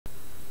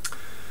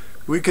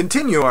We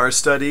continue our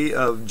study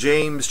of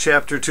James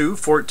chapter 2,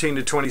 14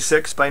 to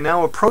 26 by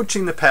now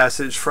approaching the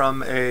passage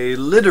from a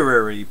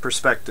literary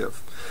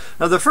perspective.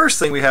 Now the first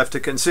thing we have to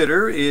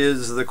consider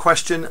is the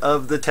question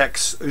of the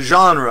text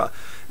genre.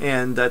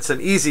 And that's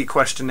an easy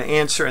question to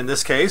answer in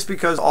this case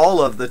because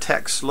all of the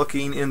texts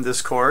looking in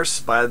this course,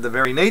 by the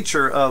very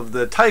nature of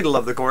the title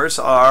of the course,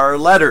 are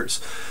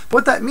letters.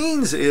 What that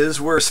means is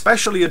we're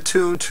especially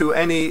attuned to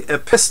any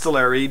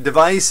epistolary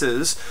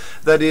devices,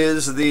 that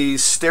is, the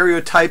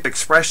stereotype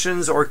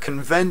expressions or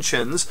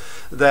conventions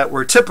that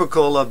were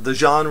typical of the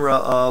genre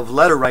of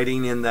letter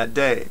writing in that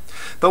day.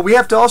 But we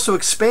have to also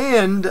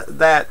expand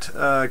that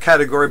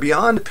category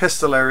beyond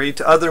epistolary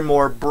to other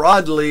more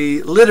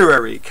broadly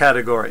literary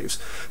categories.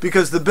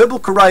 Because the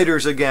biblical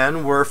writers,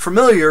 again, were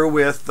familiar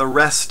with the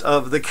rest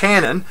of the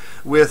canon,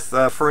 with,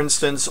 for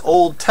instance,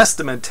 Old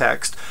Testament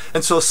text.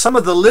 And so some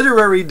of the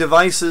literary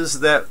devices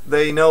that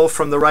they know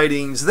from the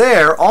writings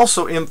there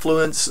also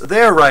influence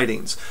their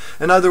writings.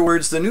 In other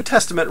words, the New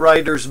Testament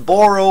writers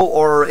borrow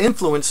or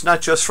influence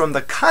not just from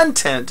the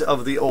content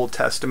of the Old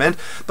Testament,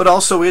 but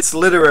also its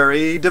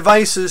literary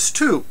devices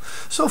too.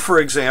 So, for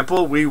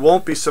example, we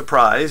won't be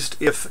surprised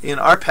if in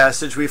our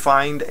passage we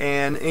find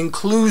an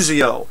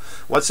inclusio.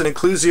 What's an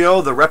inclusio?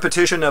 The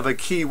repetition of a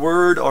key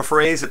word or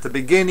phrase at the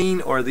beginning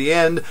or the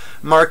end,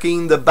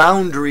 marking the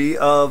boundary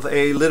of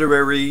a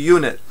literary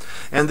unit.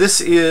 And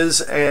this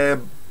isn't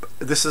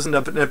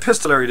an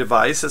epistolary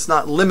device. It's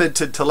not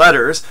limited to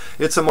letters.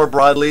 It's a more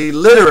broadly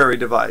literary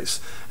device.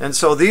 And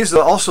so these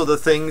are also the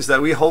things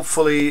that we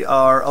hopefully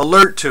are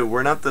alert to.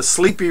 We're not the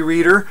sleepy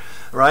reader,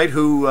 right,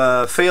 who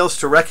fails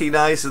to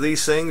recognize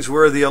these things.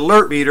 We're the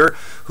alert reader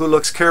who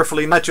looks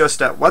carefully not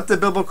just at what the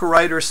biblical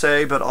writers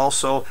say, but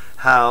also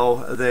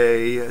how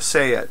they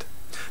say it.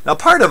 Now,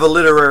 part of a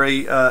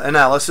literary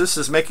analysis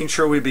is making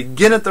sure we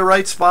begin at the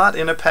right spot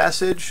in a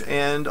passage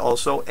and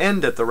also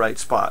end at the right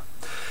spot.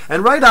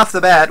 And right off the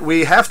bat,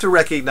 we have to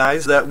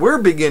recognize that we're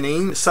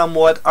beginning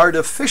somewhat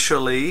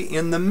artificially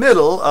in the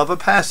middle of a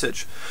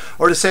passage.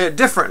 Or to say it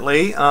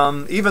differently,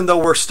 even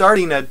though we're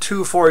starting at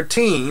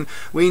 2:14,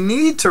 we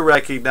need to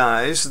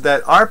recognize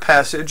that our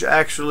passage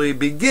actually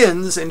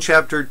begins in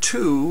chapter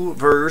 2,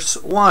 verse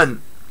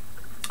 1.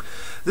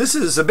 This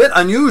is a bit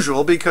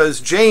unusual because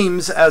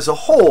James as a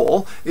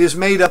whole is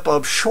made up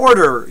of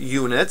shorter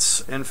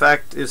units. In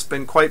fact, it's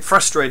been quite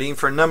frustrating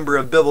for a number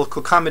of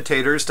biblical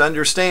commentators to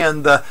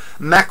understand the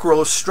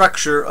macro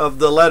structure of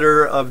the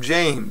letter of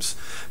James.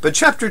 But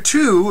chapter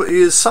 2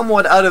 is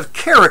somewhat out of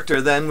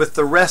character then with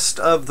the rest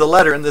of the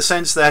letter in the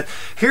sense that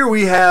here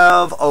we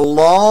have a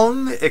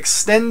long,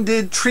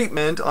 extended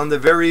treatment on the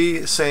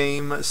very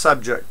same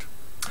subject.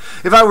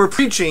 If I were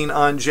preaching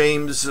on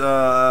James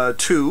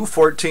 2,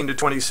 14 to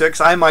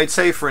 26, I might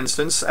say, for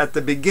instance, at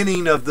the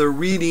beginning of the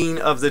reading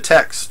of the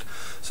text.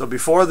 So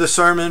before the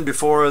sermon,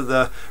 before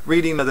the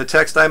reading of the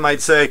text, I might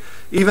say,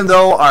 even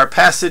though our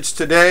passage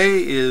today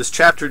is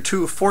chapter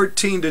 2,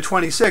 14 to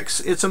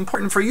 26, it's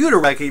important for you to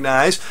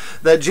recognize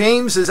that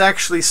James has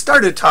actually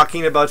started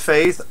talking about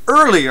faith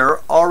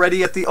earlier,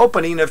 already at the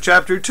opening of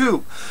chapter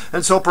 2.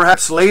 And so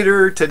perhaps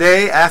later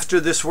today,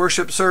 after this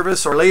worship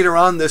service, or later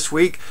on this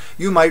week,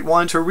 you might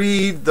want to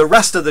read the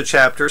rest of the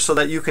chapter so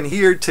that you can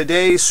hear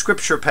today's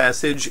scripture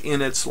passage in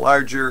its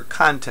larger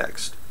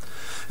context.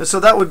 And so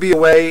that would be a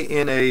way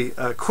in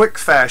a quick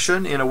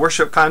fashion, in a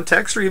worship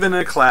context or even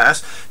in a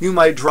class, you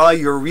might draw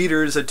your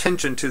reader's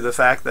attention to the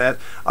fact that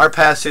our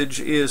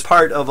passage is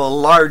part of a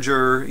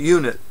larger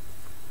unit.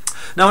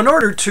 Now, in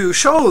order to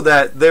show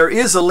that there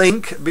is a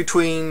link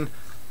between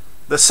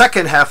the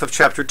second half of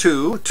chapter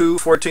 2,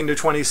 14 to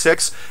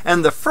 26,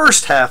 and the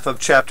first half of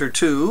chapter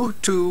 2,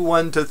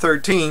 1 to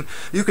 13,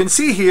 you can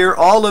see here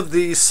all of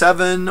these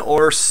 7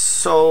 or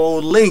so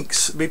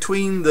links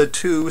between the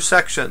two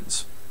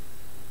sections.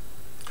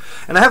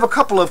 And I have a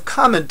couple of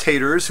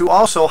commentators who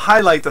also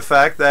highlight the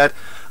fact that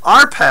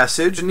our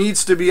passage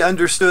needs to be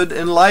understood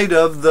in light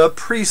of the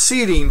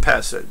preceding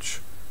passage.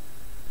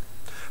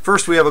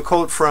 First, we have a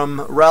quote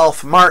from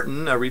Ralph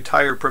Martin, a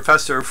retired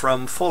professor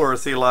from Fuller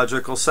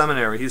Theological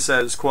Seminary. He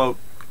says, quote,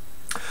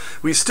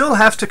 "We still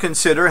have to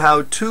consider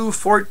how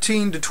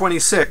 2:14 to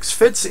 26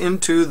 fits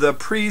into the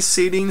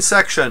preceding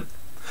section.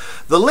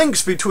 The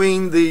links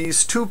between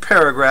these two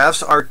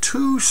paragraphs are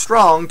too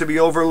strong to be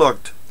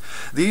overlooked.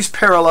 These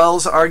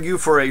parallels argue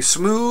for a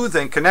smooth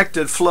and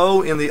connected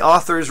flow in the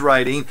author's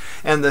writing,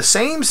 and the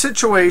same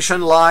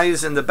situation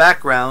lies in the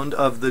background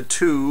of the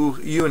two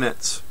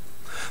units."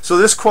 So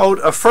this quote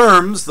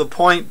affirms the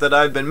point that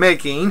I've been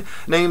making,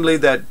 namely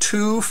that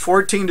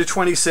 2:14 to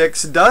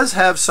 26 does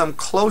have some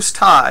close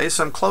ties,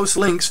 some close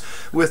links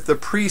with the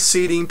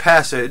preceding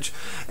passage.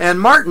 And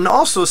Martin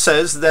also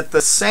says that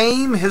the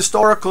same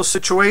historical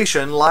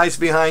situation lies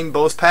behind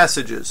both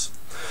passages.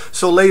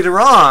 So later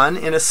on,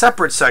 in a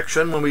separate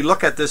section, when we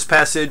look at this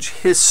passage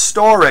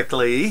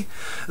historically,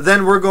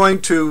 then we're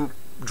going to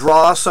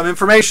draw some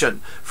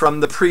information from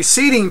the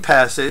preceding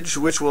passage,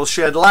 which will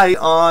shed light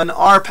on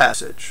our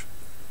passage.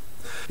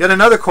 Yet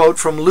another quote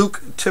from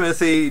Luke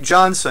Timothy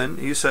Johnson.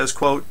 He says,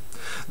 quote,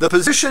 The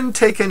position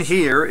taken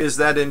here is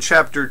that in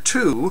chapter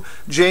 2,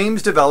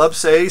 James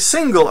develops a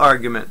single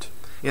argument.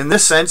 In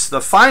this sense,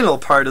 the final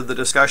part of the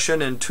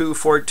discussion in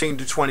 2:14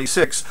 to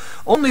 26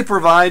 only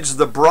provides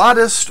the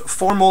broadest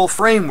formal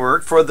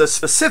framework for the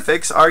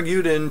specifics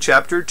argued in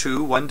chapter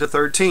 2, 1 to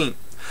 13.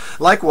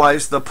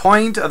 Likewise, the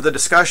point of the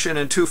discussion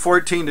in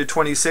 2:14 to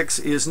 26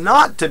 is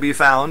not to be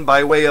found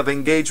by way of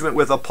engagement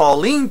with a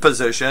Pauline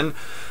position,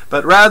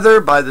 but rather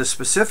by the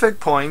specific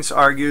points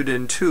argued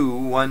in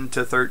 2:1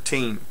 to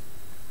 13.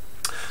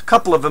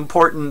 Couple of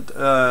important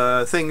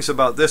things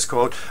about this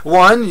quote.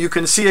 One, you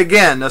can see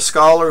again a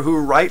scholar who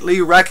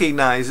rightly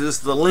recognizes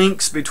the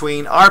links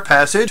between our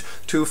passage,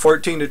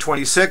 2:14 to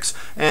 26,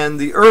 and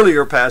the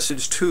earlier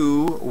passage,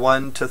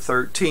 2:1 to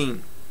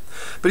 13.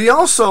 But he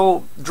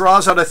also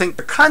draws out, I think,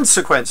 the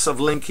consequence of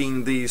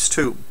linking these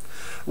two.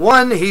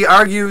 One, he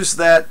argues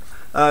that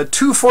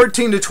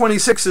 2:14 to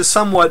 26 is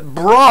somewhat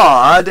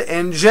broad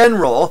and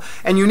general,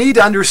 and you need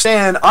to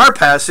understand our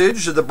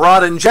passage, the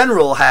broad and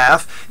general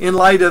half, in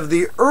light of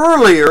the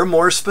earlier,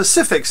 more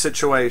specific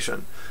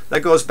situation.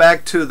 That goes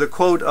back to the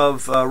quote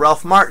of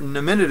Ralph Martin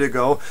a minute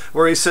ago,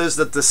 where he says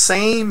that the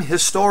same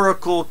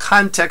historical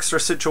context or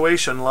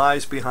situation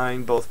lies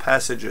behind both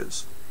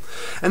passages.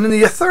 And then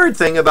the third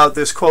thing about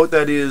this quote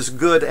that is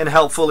good and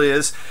helpful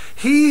is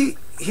he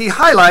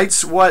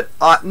highlights what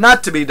ought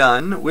not to be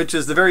done, which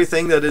is the very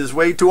thing that is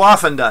way too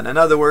often done. In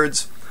other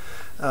words,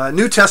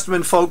 New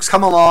Testament folks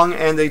come along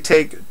and they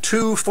take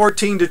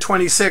 2:14 to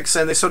 26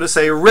 and they sort of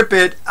say rip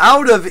it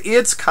out of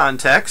its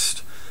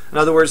context. In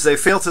other words, they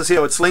fail to see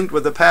how it's linked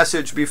with the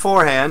passage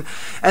beforehand,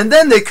 and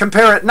then they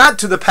compare it not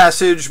to the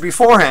passage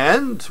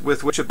beforehand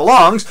with which it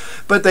belongs,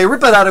 but they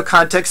rip it out of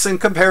context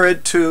and compare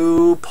it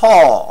to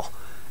Paul.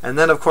 And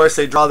then, of course,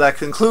 they draw that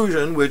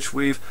conclusion, which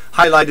we've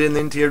highlighted in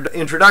the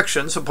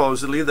introduction,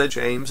 supposedly, that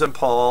James and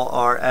Paul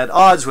are at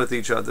odds with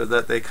each other,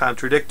 that they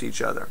contradict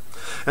each other.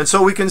 And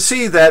so we can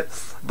see that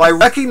by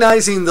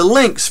recognizing the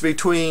links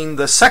between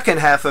the second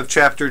half of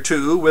chapter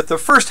 2 with the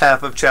first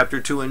half of chapter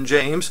 2 in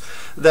James,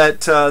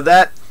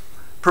 that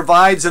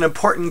provides an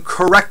important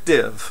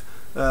corrective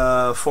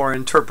for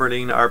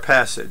interpreting our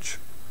passage.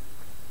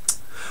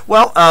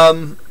 Well,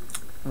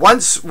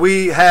 once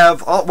we have,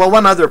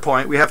 one other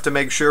point we have to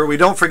make sure we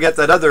don't forget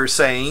that other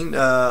saying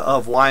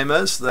of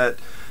Weima's that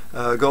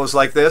goes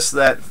like this,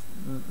 that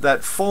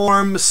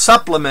form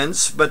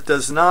supplements but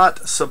does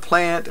not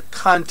supplant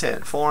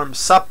content. Form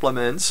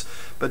supplements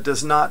but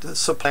does not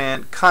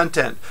supplant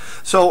content.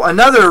 So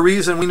another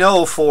reason we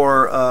know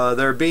for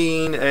there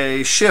being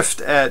a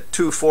shift at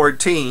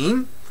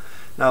 2:14,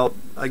 now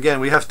again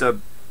we have to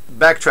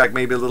backtrack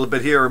maybe a little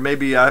bit here, or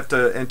maybe I have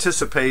to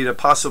anticipate a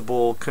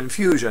possible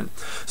confusion.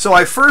 So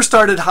I first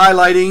started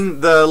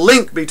highlighting the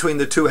link between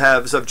the two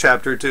halves of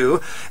chapter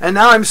 2, and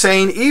now I'm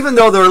saying even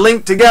though they're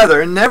linked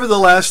together,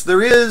 nevertheless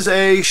there is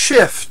a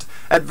shift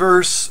at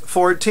verse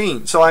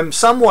 14. So I'm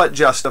somewhat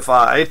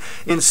justified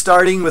in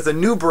starting with a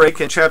new break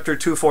in chapter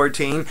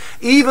 2:14,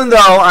 even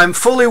though I'm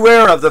fully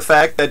aware of the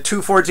fact that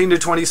 2:14 to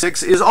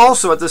 26 is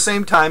also at the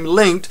same time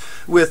linked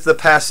with the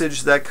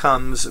passage that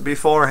comes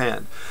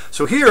beforehand.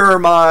 So here are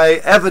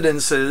my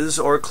evidences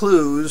or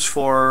clues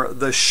for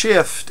the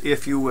shift,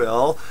 if you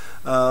will,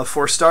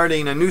 for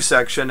starting a new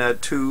section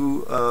at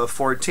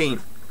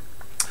 2:14.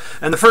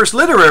 And the first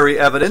literary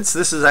evidence,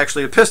 this is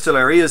actually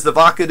epistolary, is the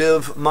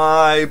vocative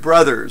 "my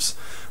brothers."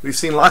 We've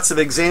seen lots of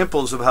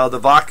examples of how the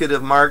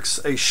vocative marks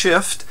a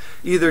shift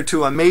either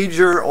to a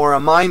major or a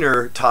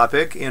minor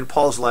topic in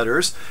Paul's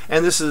letters,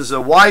 and this is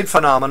a wide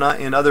phenomena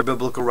in other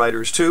biblical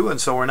writers too,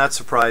 and so we're not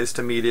surprised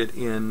to meet it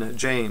in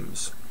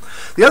James.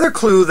 The other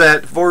clue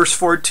that verse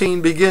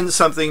 14 begins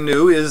something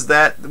new is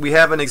that we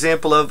have an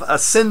example of a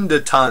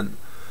syndeton.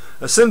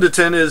 A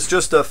syndeton is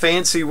just a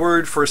fancy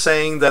word for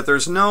saying that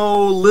there's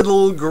no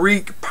little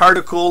Greek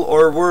particle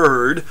or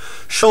word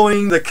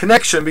showing the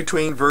connection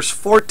between verse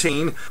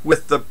 14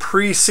 with the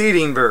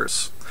preceding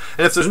verse.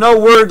 And if there's no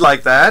word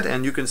like that,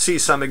 and you can see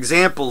some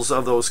examples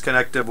of those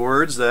connective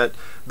words that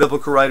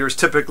biblical writers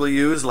typically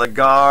use, like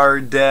gar,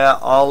 de,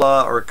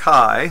 Allah, or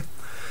kai,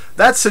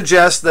 that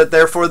suggests that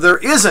therefore there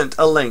isn't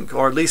a link,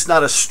 or at least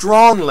not a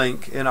strong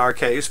link in our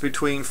case,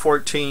 between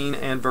 14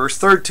 and verse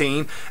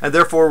 13, and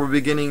therefore we're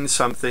beginning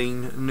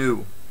something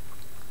new.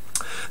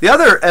 The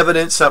other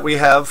evidence that we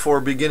have for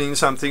beginning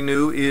something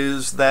new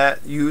is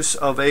that use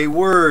of a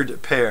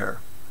word pair.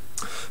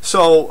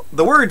 So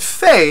the word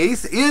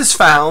faith is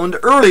found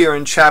earlier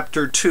in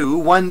chapter 2,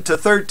 1 to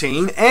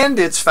 13, and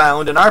it's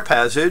found in our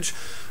passage,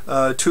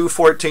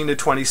 2:14 to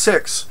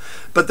 26.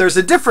 But there's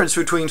a difference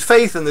between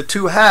faith and the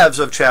two halves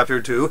of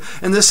chapter 2.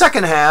 In the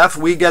second half,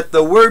 we get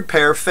the word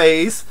pair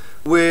faith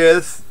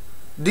with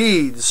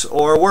deeds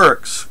or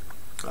works.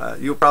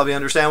 You'll probably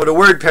understand what a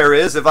word pair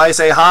is. If I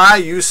say high,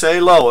 you say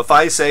low. If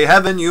I say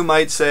heaven, you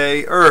might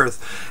say earth.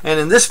 And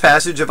in this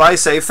passage, if I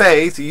say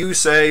faith, you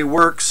say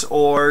works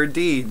or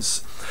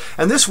deeds.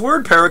 And this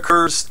word pair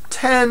occurs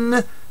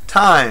 10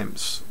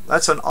 times.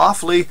 That's an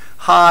awfully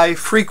high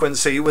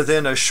frequency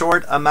within a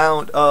short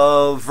amount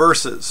of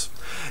verses.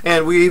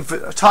 And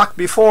we've talked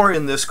before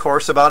in this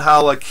course about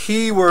how a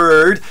key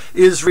word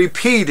is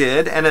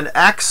repeated and it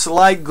acts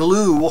like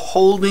glue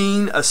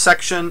holding a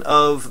section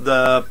of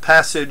the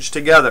passage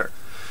together.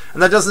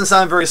 And that doesn't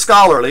sound very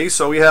scholarly,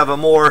 so we have a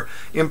more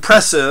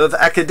impressive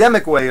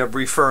academic way of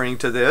referring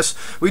to this.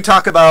 We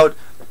talk about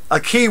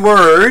a key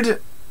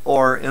word,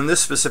 or in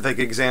this specific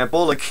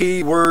example, a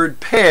key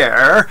word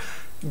pair,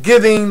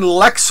 giving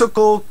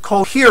lexical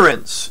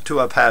coherence to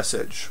a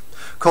passage.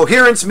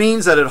 Coherence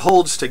means that it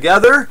holds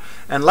together,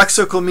 and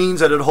lexical means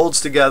that it holds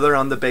together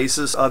on the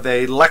basis of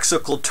a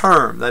lexical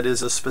term, that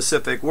is a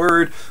specific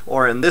word,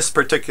 or in this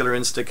particular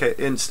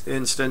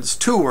instance,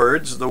 two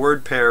words, the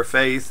word pair,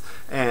 faith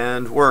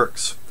and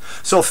works.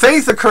 So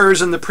faith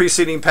occurs in the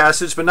preceding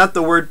passage, but not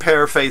the word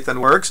pair, faith,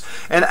 and works.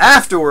 And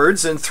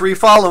afterwards, in 3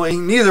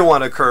 following, neither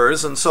one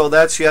occurs. And so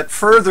that's yet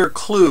further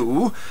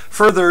clue,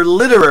 further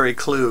literary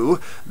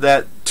clue,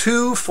 that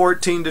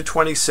 2:14 to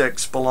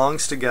 26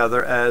 belongs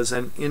together as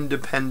an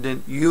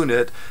independent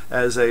unit,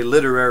 as a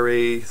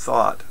literary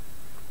thought.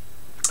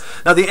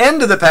 Now the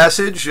end of the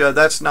passage,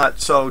 that's not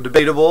so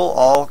debatable.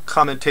 All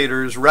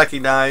commentators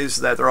recognize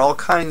that there are all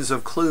kinds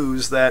of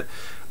clues that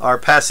our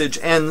passage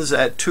ends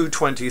at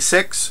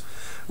 2:26.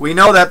 We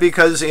know that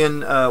because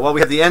in, we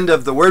have the end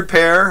of the word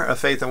pair,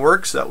 faith and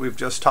works, that we've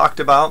just talked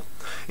about.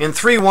 In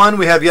 3:1,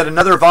 we have yet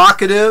another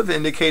vocative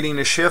indicating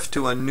a shift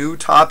to a new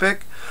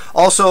topic.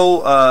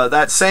 Also,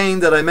 that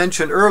saying that I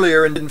mentioned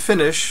earlier and didn't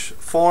finish,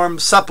 form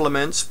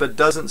supplements but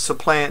doesn't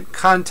supplant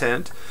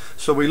content.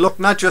 So we look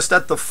not just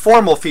at the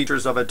formal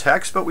features of a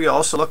text, but we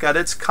also look at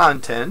its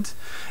content.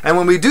 And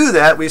when we do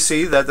that, we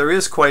see that there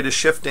is quite a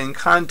shift in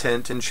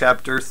content in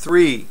chapter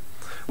 3.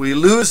 We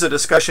lose the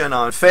discussion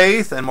on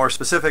faith, and more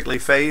specifically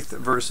faith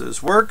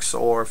versus works,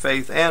 or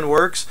faith and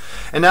works,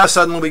 and now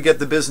suddenly we get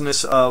the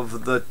business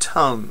of the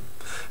tongue.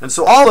 And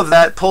so all of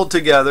that pulled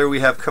together, we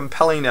have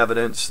compelling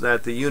evidence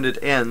that the unit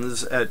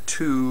ends at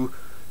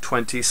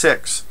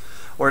 2:26.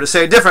 Or to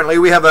say it differently,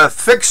 we have a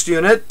fixed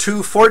unit,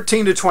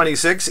 2:14 to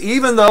 26,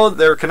 even though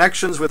there are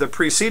connections with the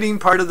preceding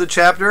part of the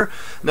chapter,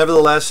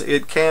 nevertheless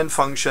it can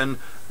function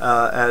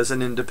as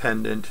an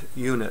independent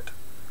unit.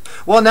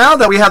 Well, now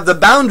that we have the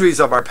boundaries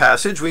of our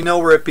passage, we know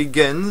where it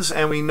begins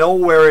and we know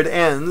where it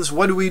ends,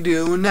 what do we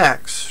do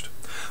next?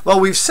 Well,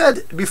 we've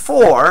said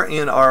before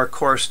in our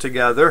course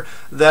together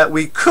that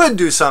we could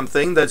do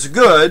something that's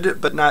good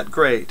but not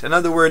great. In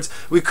other words,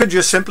 we could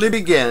just simply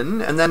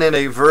begin and then in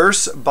a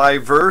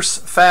verse-by-verse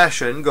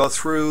fashion go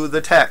through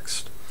the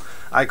text.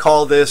 I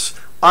call this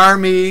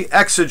army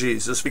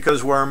exegesis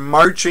because we're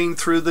marching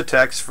through the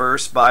text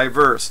verse by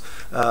verse.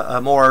 A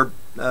more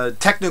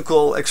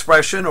technical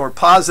expression or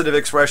positive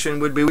expression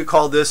would be, we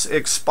call this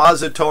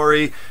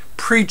expository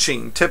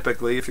preaching,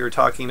 typically, if you're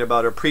talking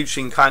about a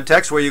preaching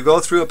context where you go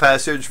through a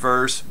passage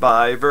verse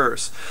by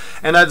verse.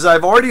 And as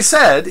I've already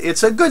said,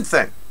 it's a good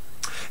thing.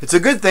 It's a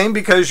good thing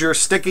because you're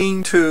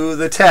sticking to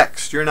the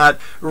text. You're not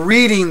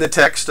reading the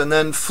text and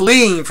then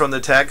fleeing from the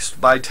text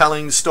by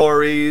telling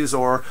stories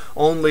or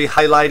only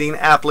highlighting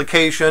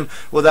application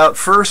without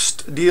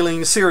first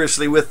dealing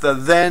seriously with the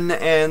then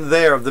and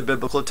there of the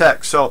biblical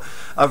text. So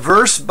a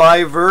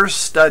verse-by-verse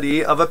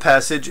study of a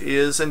passage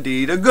is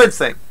indeed a good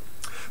thing.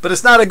 But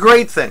it's not a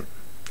great thing.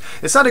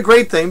 It's not a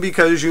great thing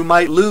because you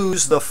might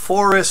lose the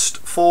forest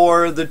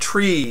for the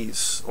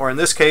trees, or in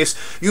this case,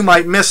 you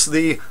might miss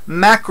the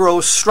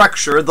macro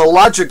structure, the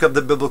logic of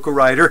the biblical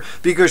writer,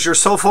 because you're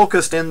so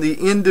focused in the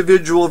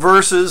individual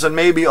verses and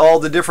maybe all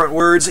the different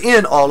words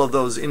in all of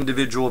those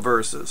individual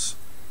verses.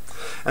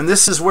 And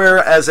this is where,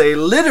 as a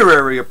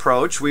literary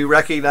approach, we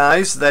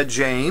recognize that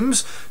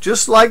James,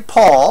 just like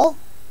Paul,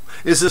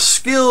 is a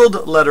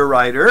skilled letter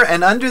writer,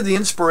 and under the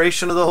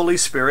inspiration of the Holy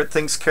Spirit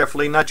thinks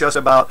carefully not just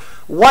about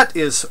what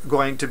is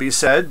going to be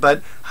said,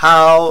 but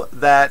how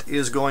that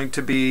is going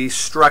to be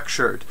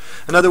structured.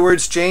 In other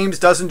words, James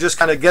doesn't just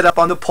kind of get up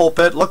on the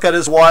pulpit, look at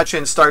his watch,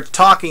 and start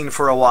talking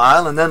for a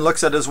while, and then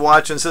looks at his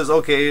watch and says,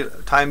 okay,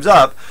 time's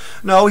up.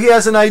 No, he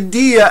has an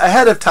idea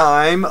ahead of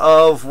time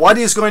of what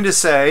he's going to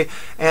say,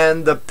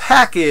 and the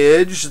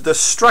package, the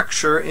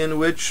structure in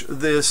which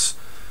this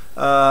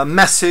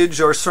message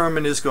or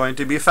sermon is going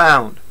to be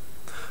found.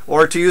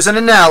 Or to use an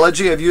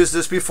analogy, I've used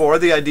this before,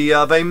 the idea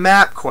of a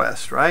map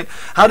quest, right?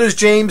 How does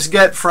James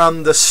get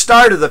from the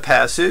start of the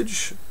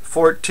passage,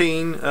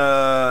 14,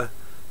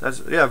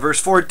 verse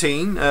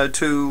 14,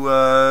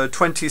 to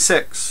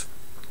 26?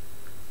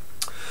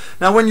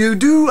 Now, when you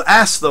do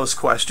ask those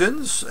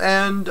questions,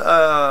 and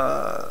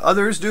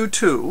others do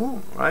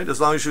too, right?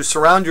 As long as you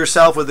surround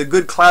yourself with a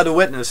good cloud of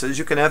witnesses,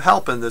 you can have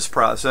help in this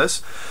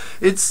process.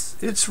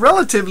 It's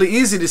relatively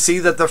easy to see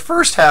that the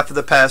first half of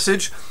the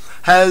passage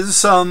has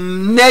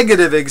some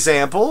negative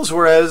examples,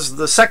 whereas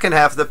the second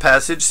half of the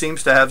passage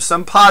seems to have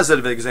some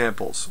positive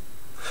examples.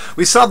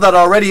 We saw that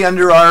already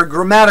under our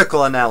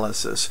grammatical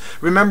analysis.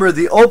 Remember,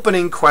 the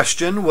opening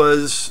question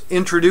was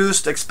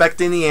introduced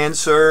expecting the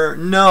answer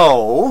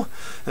no.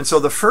 And so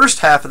the first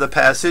half of the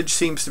passage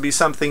seems to be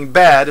something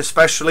bad,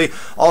 especially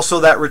also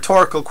that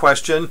rhetorical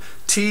question,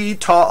 ti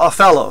ta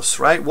aphelos,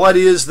 right? What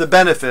is the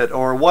benefit,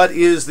 or what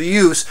is the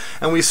use?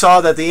 And we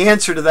saw that the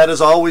answer to that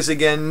is always,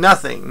 again,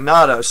 nothing,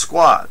 nada,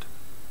 squat.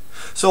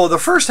 So the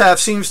first half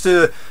seems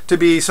to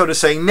be, so to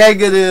say,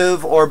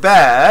 negative or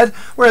bad,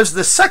 whereas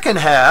the second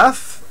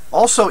half,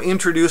 also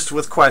introduced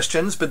with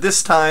questions, but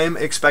this time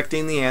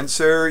expecting the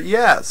answer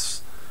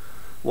yes.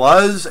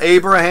 Was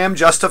Abraham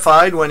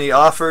justified when he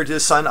offered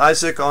his son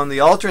Isaac on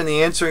the altar? And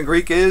the answer in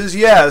Greek is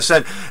yes.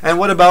 And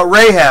what about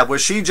Rahab?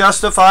 Was she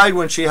justified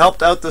when she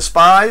helped out the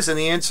spies? And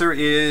the answer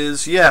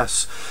is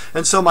yes.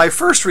 And so my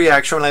first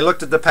reaction when I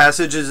looked at the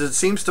passage is it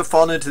seems to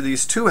fall into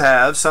these two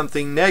halves,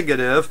 something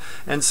negative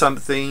and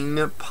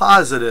something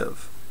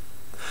positive.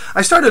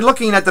 I started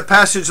looking at the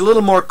passage a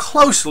little more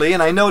closely,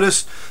 and I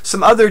noticed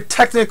some other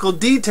technical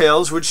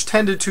details which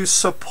tended to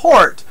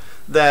support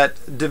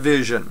that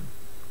division.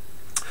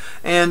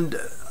 And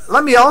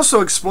let me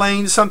also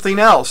explain something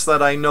else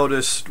that I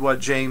noticed what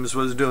James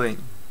was doing.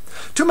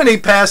 Too many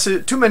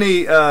pastors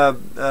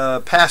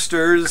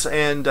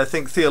and I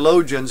think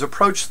theologians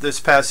approach this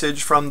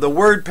passage from the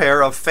word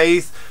pair of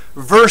faith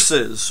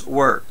versus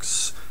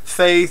works.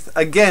 Faith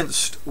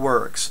against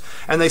works.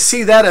 And they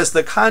see that as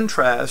the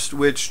contrast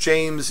which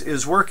James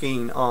is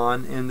working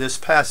on in this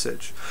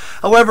passage.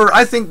 However,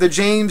 I think that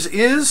James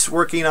is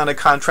working on a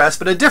contrast,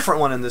 but a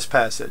different one in this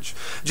passage.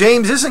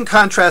 James isn't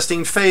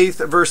contrasting faith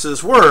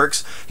versus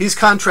works. He's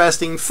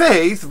contrasting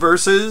faith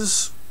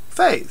versus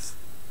faith.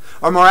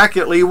 Or more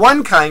accurately,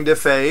 one kind of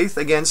faith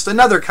against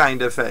another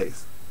kind of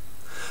faith.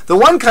 The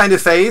one kind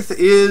of faith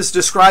is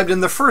described in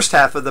the first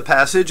half of the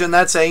passage, and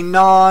that's a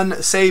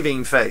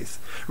non-saving faith.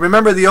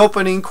 Remember the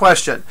opening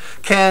question.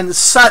 Can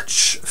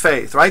such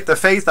faith, right? The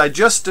faith I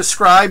just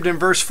described in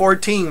verse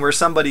 14 where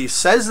somebody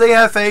says they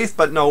have faith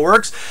but no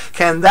works,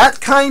 can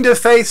that kind of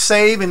faith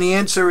save? And the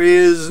answer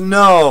is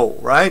no,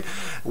 right?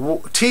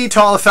 Ti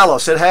ta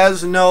aphelos, it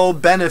has no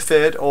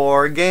benefit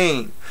or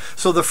gain.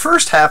 So the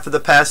first half of the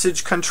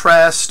passage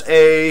contrasts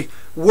a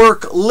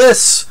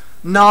workless,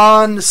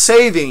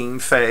 non-saving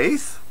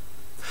faith.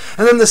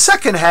 And then the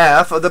second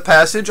half of the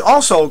passage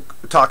also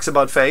talks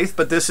about faith,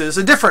 but this is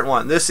a different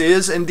one. This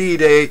is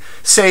indeed a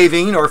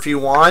saving, or if you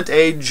want,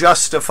 a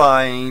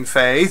justifying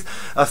faith,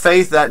 a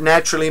faith that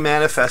naturally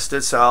manifests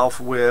itself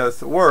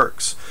with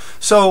works.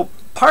 So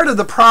part of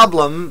the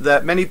problem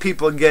that many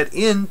people get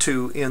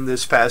into in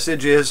this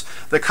passage is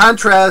the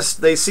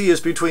contrast they see is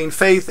between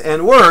faith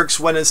and works,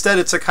 when instead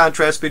it's a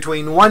contrast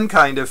between one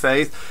kind of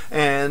faith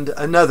and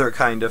another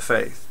kind of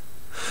faith.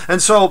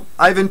 And so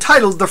I've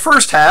entitled the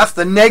first half,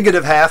 the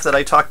negative half that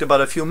I talked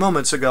about a few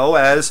moments ago,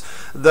 as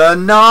the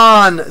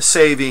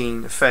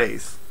non-saving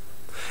faith.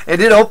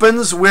 And it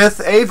opens with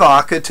a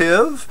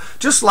vocative,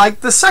 just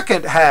like the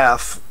second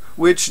half,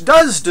 which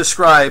does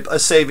describe a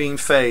saving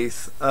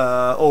faith,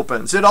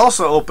 opens. It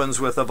also opens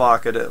with a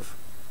vocative.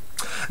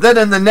 Then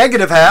in the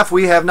negative half,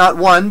 we have not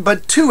one,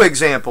 but two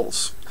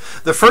examples.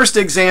 The first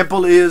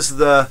example is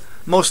the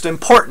most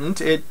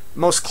important. It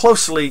most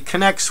closely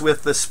connects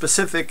with the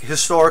specific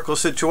historical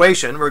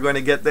situation. We're going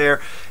to get there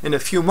in a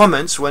few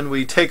moments when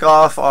we take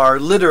off our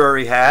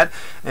literary hat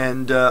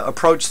and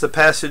approach the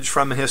passage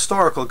from a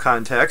historical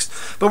context.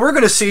 But we're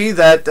going to see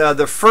that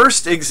the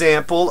first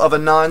example of a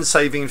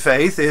non-saving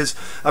faith is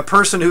a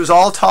person who's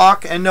all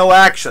talk and no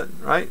action,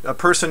 right? A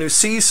person who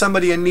sees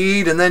somebody in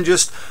need and then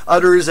just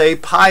utters a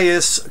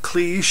pious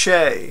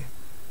cliche.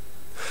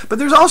 But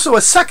there's also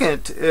a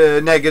second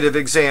negative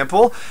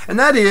example, and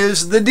that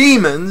is the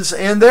demons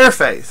and their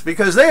faith,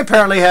 because they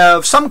apparently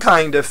have some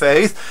kind of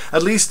faith,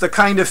 at least the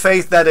kind of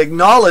faith that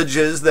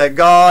acknowledges that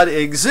God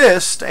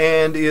exists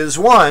and is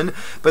one,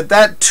 but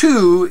that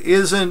too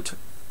isn't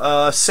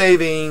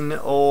saving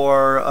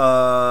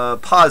or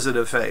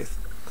positive faith.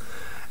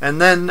 And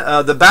then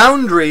the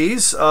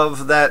boundaries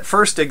of that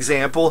first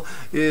example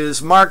is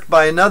marked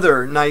by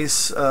another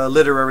nice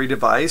literary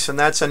device, and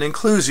that's an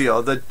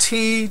inclusio. The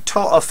ti to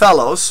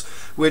aphelos,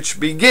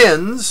 which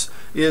begins,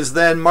 is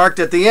then marked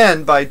at the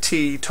end by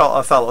ti to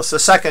aphelos, a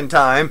second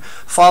time,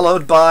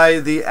 followed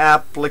by the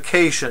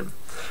application.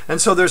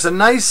 And so there's a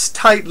nice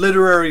tight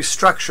literary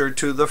structure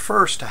to the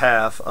first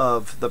half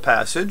of the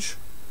passage.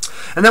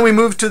 And then we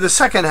move to the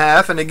second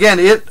half, and again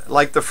it,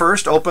 like the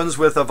first, opens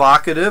with a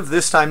vocative,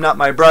 this time not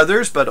my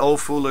brothers, but O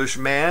foolish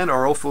man,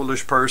 or O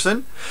foolish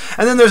person.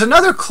 And then there's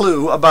another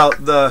clue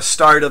about the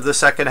start of the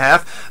second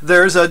half.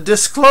 There's a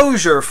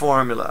disclosure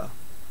formula.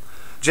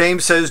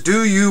 James says,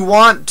 do you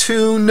want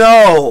to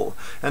know?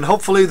 And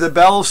hopefully the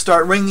bells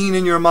start ringing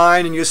in your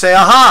mind and you say,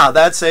 aha,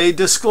 that's a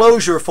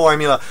disclosure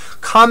formula,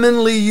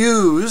 commonly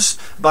used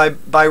by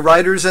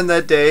writers in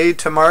that day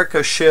to mark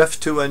a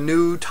shift to a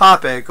new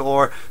topic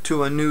or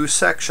to a new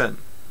section.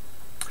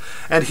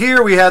 And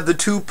here we have the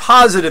two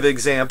positive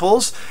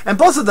examples, and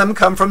both of them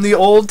come from the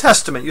Old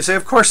Testament. You say,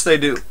 of course they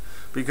do.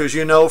 because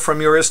you know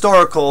from your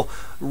historical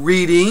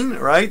reading,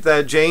 right,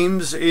 that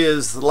James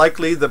is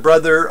likely the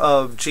brother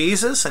of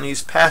Jesus, and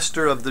he's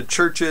pastor of the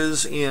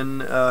churches in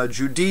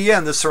Judea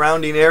and the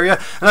surrounding area.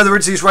 In other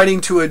words, he's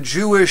writing to a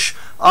Jewish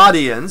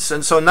audience,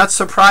 and so not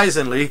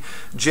surprisingly,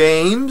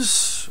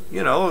 James,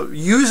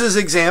 uses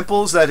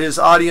examples that his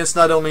audience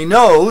not only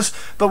knows,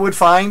 but would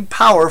find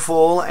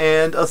powerful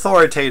and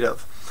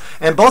authoritative.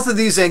 And both of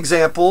these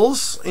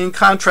examples, in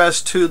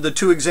contrast to the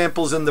two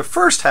examples in the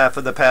first half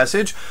of the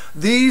passage,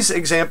 these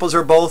examples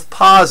are both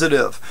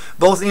positive,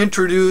 both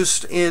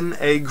introduced in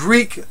a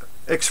Greek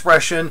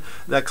expression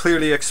that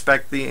clearly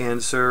expect the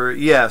answer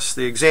yes.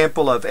 The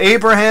example of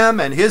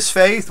Abraham and his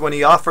faith when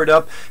he offered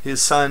up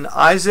his son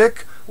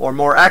Isaac, or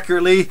more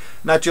accurately,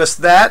 not just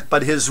that,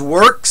 but his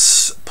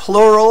works,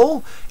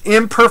 plural,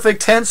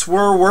 imperfect tense,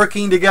 were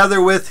working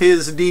together with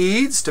his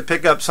deeds, to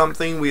pick up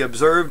something we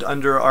observed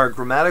under our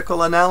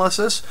grammatical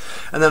analysis.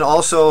 And then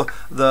also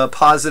the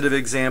positive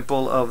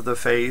example of the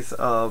faith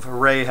of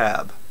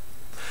Rahab.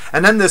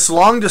 And then this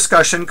long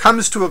discussion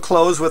comes to a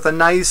close with a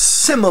nice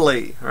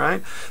simile,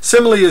 right?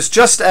 Simile is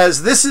just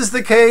as this is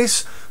the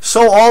case,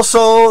 so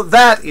also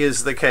that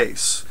is the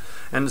case.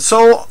 And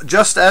so,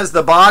 just as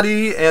the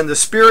body and the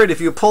spirit, if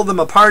you pull them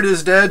apart,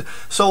 is dead,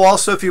 so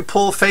also if you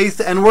pull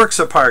faith and works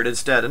apart,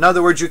 it's dead. In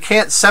other words, you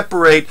can't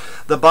separate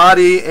the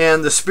body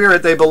and the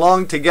spirit. They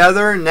belong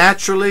together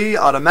naturally,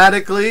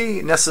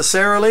 automatically,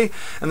 necessarily.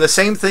 And the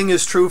same thing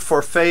is true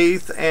for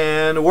faith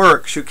and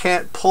works. You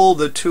can't pull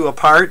the two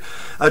apart.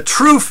 A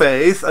true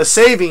faith, a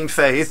saving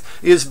faith,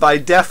 is by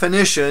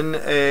definition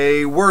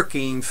a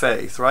working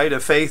faith, right? A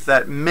faith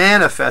that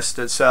manifests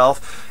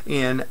itself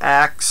in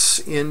acts,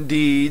 in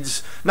deeds,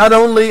 not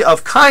only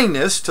of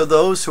kindness to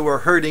those who are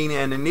hurting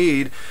and in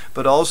need,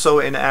 but also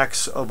in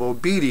acts of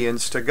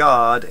obedience to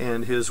God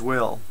and His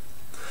will.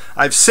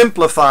 I've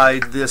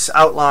simplified this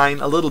outline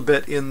a little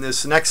bit in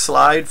this next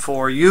slide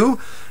for you.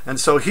 And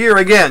so here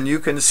again, you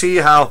can see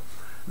how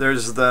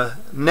there's the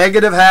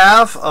negative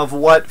half of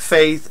what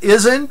faith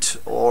isn't,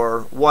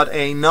 or what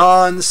a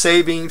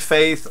non-saving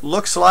faith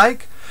looks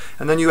like.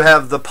 And then you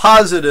have the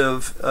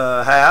positive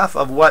half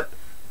of what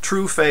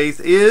true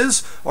faith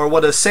is, or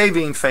what a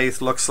saving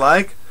faith looks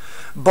like.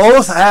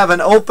 Both have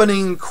an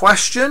opening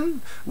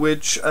question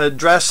which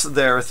address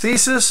their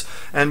thesis,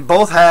 and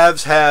both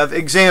halves have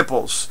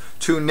examples.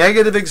 Two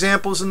negative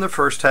examples in the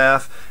first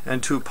half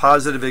and two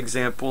positive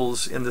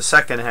examples in the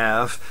second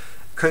half,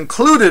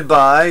 concluded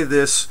by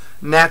this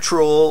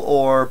natural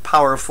or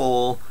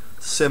powerful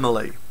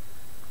simile.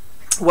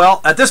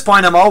 Well, at this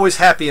point I'm always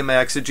happy in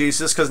my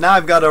exegesis, because now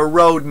I've got a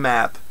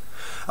roadmap.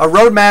 A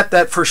roadmap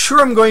that for sure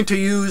I'm going to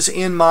use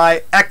in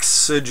my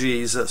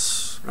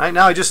exegesis. Right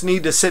now I just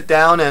need to sit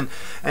down and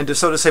to,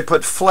 so to say,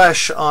 put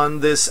flesh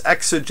on this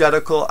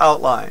exegetical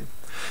outline.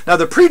 Now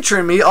the preacher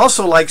in me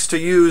also likes to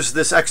use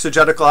this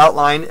exegetical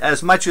outline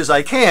as much as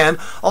I can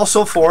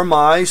also for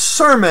my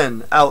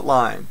sermon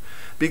outline.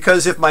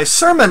 Because if my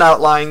sermon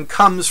outline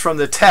comes from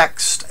the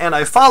text and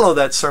I follow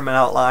that sermon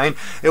outline,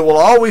 it will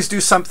always do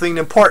something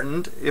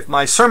important. If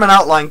my sermon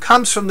outline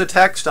comes from the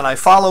text and I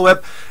follow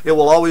it, it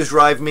will always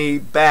drive me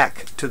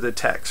back to the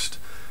text.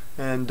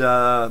 And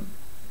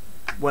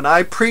when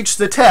I preach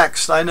the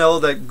text, I know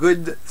that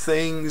good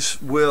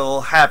things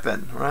will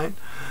happen, right?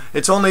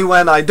 It's only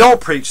when I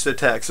don't preach the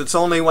text. It's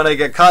only when I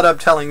get caught up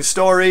telling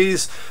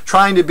stories,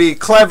 trying to be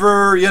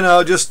clever,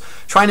 just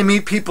trying to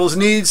meet people's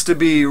needs, to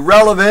be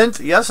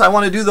relevant. Yes, I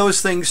want to do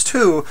those things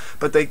too,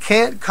 but they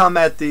can't come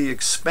at the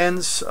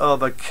expense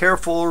of a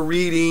careful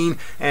reading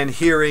and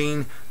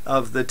hearing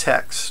of the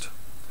text.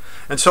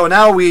 And so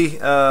now we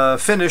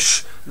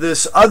finish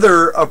this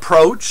other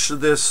approach,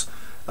 this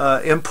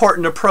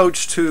important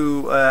approach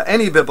to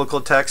any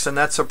biblical text, and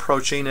that's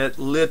approaching it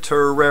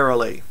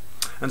literarily.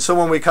 And so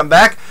when we come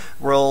back,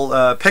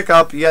 we'll pick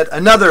up yet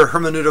another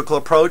hermeneutical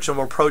approach, and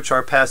we'll approach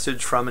our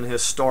passage from an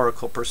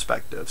historical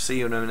perspective. See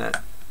you in a minute.